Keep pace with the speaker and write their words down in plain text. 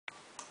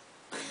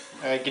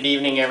Good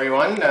evening,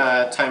 everyone.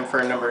 Time for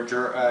another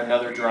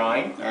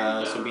drawing.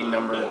 This will be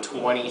number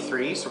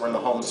 23, so we're in the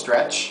home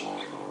stretch.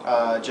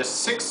 Just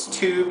 6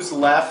 tubes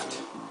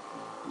left,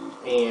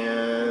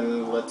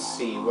 and let's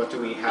see, what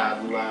do we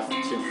have left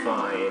to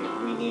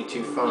find? We need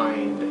to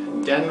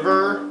find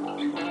Denver,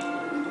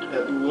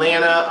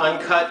 Atlanta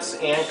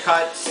uncuts and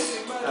cuts,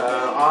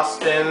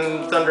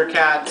 Austin,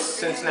 Thundercats,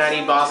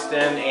 Cincinnati,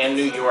 Boston, and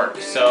New York.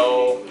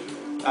 So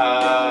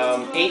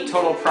 8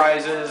 total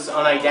prizes,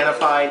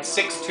 unidentified,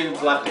 6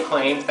 tubes left to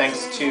claim,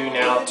 thanks to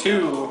now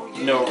 2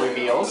 no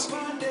reveals.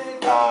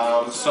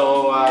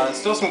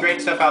 Still some great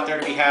stuff out there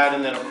to be had,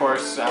 and then of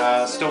course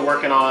still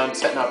working on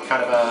setting up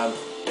kind of a,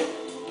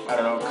 I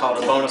don't know, call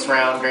it a bonus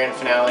round, grand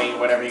finale,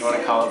 whatever you want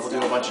to call it. We'll do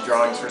a bunch of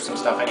drawings for some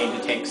stuff. I need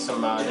to take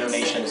some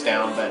donations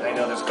down, but I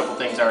know there's a couple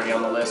things already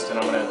on the list, and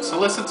I'm going to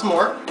solicit some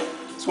more.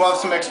 So we'll have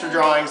some extra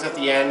drawings at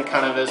the end,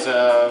 kind of as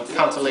a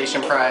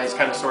consolation prize,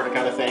 kind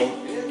of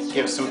thing.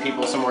 Give some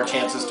people some more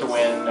chances to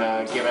win,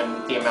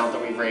 given the amount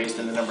that we've raised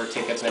and the number of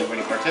tickets and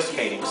everybody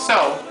participating.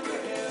 So,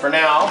 for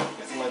now,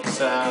 let's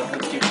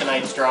do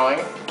tonight's drawing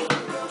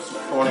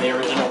for one of the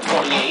original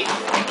 28.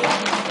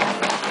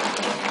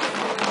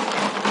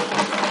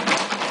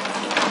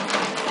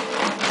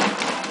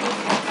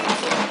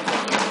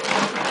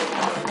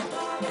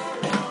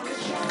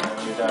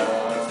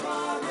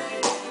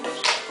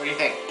 What do you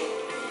think?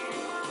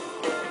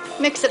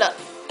 Mix it up.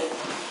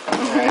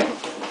 Alright.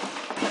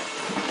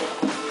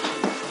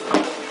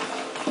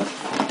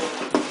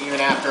 Even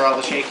after all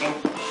the shaking.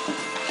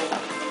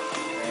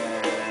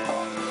 And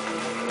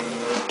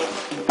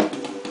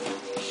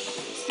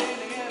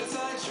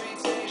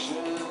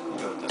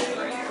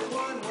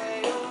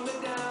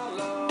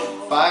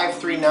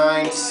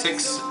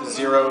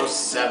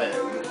 539607.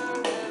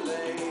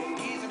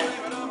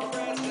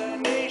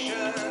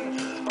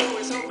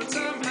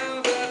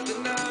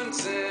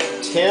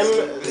 Tim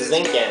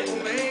Zinkin.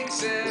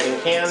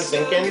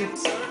 Zinkin?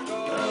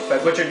 If I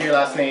butchered your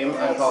last name,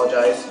 I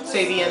apologize.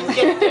 Sabian,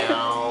 get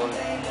down.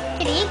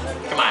 Kitty?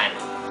 Come on.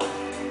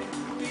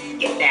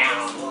 Get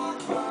down.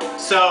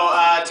 So,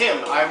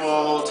 Tim, I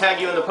will tag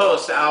you in the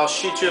post. I'll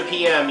shoot you a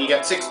PM. You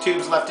got 6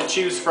 tubes left to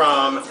choose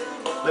from.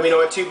 Let me know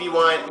what tube you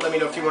want. Let me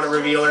know if you want to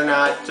reveal or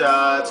not.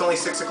 It's only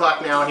 6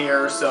 o'clock now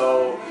here,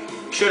 so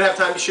you should have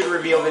time to shoot a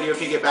reveal video if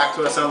you get back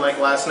to us, unlike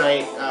last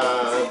night,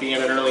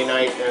 being an early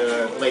night and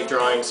a late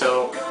drawing.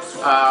 So,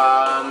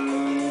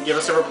 give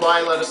us a reply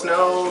and let us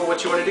know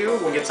what you want to do.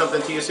 We'll get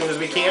something to you as soon as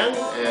we can,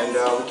 and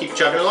we'll keep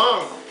chugging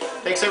along.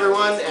 Thanks,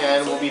 everyone,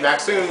 and we'll be back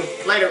soon.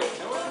 Later.